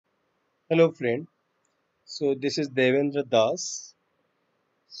Hello friend. So this is Devendra Das.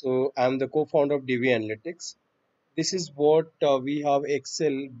 So I'm the co-founder of DV Analytics. This is what we have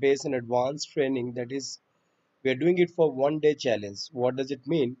Excel based and advanced training, that is we are doing it for 1 day challenge. What does it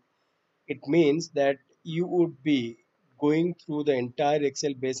mean? It means that you would be going through the entire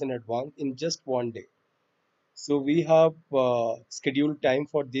Excel based and advanced in just 1 day. So we have scheduled time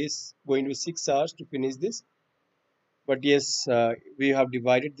for this, going to 6 hours to finish this. But yes, we have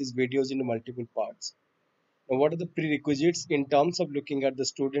divided these videos into multiple parts. Now, what are the prerequisites in terms of looking at the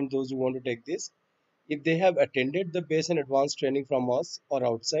student, those who want to take this? If they have attended the base and advanced training from us or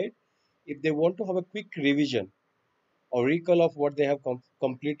outside, if they want to have a quick revision or recall of what they have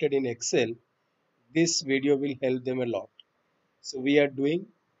completed in Excel, this video will help them a lot. So we are doing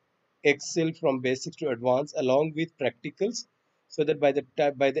Excel from basics to advanced along with practicals, so that by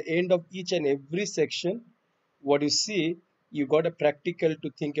the end of each and every section, what you see, you got a practical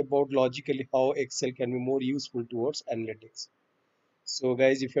to think about logically how Excel can be more useful towards analytics. So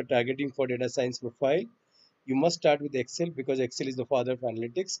guys, if you're targeting for data science profile, you must start with Excel because Excel is the father of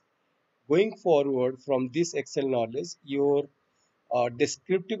analytics. Going forward from this Excel knowledge, your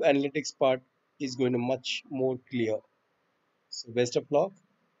descriptive analytics part is going to much more clear. So best of luck.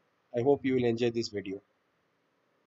 I hope you will enjoy this video.